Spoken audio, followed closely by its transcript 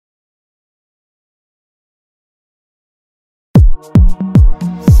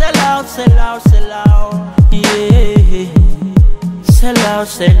Sell out, sell out, sell out, yeah. Sell out,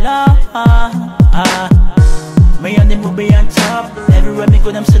 sell out. Me and them will be on top. Everywhere me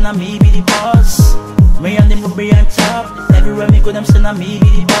go, them say na me be the boss. Me and them will be on top. Everywhere me go, them say na me be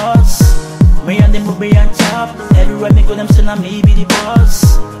the boss. Me and them will be on top. Everywhere me go, them say na me be the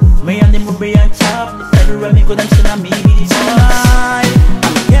boss. Me and them will be on top. Everywhere me go, them say na me be the boss.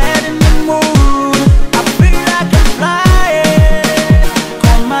 I'm getting the mood. I feel like I'm flying.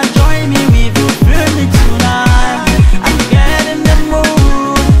 Come and join me, we will feel me tonight. I'm getting the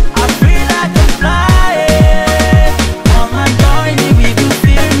mood. I feel like I'm flying. Come and join me, we will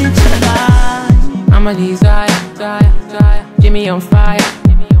feel me tonight. I'm a desire, Gimi on fire.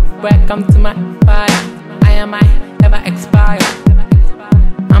 Welcome to my fire. I am ever expire.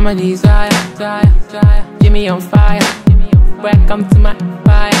 I'm a desire, Gimi on fire. Welcome to my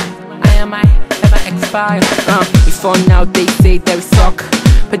fire. I am ever expire. Before now they say that we suck,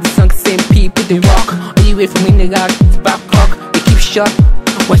 but the song same people they rock. All you wait for me nigga to back clock. We keep short,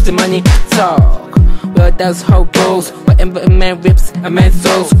 watch the money talk. Well that's how it goes. Whatever a man rips, a man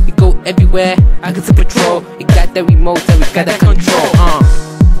souls. We go everywhere, I get to patrol. We got the remote and we got the control.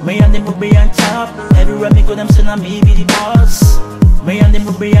 Me and them will be on top. Everywhere me go, them say na me be the boss. Me and them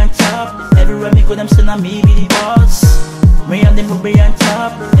will be on top. Everywhere me go, them say na me be the boss. Me and them will be on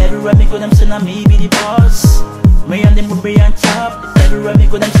top. Everywhere me go, them say na me be the boss. Me and them will be on top. Everywhere me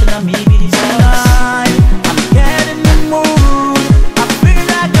go, them say na me be the boss. I'm getting the mood. I feel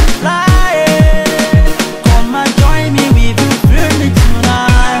like I'm flying. Come and join me, we will feel me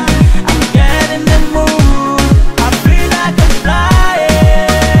tonight. I'm getting the mood. I feel like I'm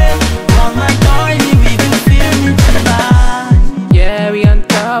flying. Come and join me, we will feel me tonight. Yeah, we on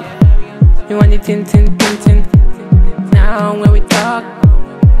top. We want it tin. Now when we talk,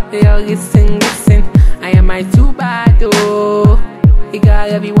 they all listen. I am too bad, oh. We got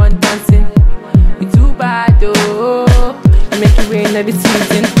everyone dancing. We too bad, oh. We make it rain every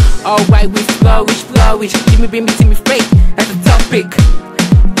season. Alright, we flourish. Give me, bring me to me fake. That's the topic.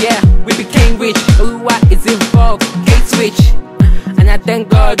 Yeah, we became rich. What is involved? Gate switch. And I thank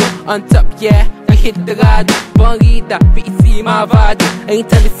God, on top, yeah. We hit the rado. Bonita, BC, my vado.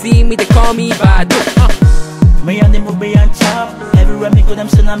 Anytime they see me, they call me vado. Me and them will be on top. Everywhere me go, them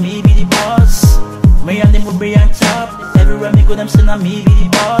say na me be the boss. Me and them will be on top. Everywhere me go, them say na me be the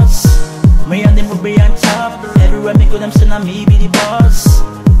boss. Me and them will be on top. Everywhere me go, them say na me be the boss.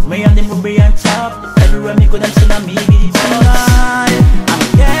 Me and them will be on top. Everywhere me go, them say na me be the boss. I'm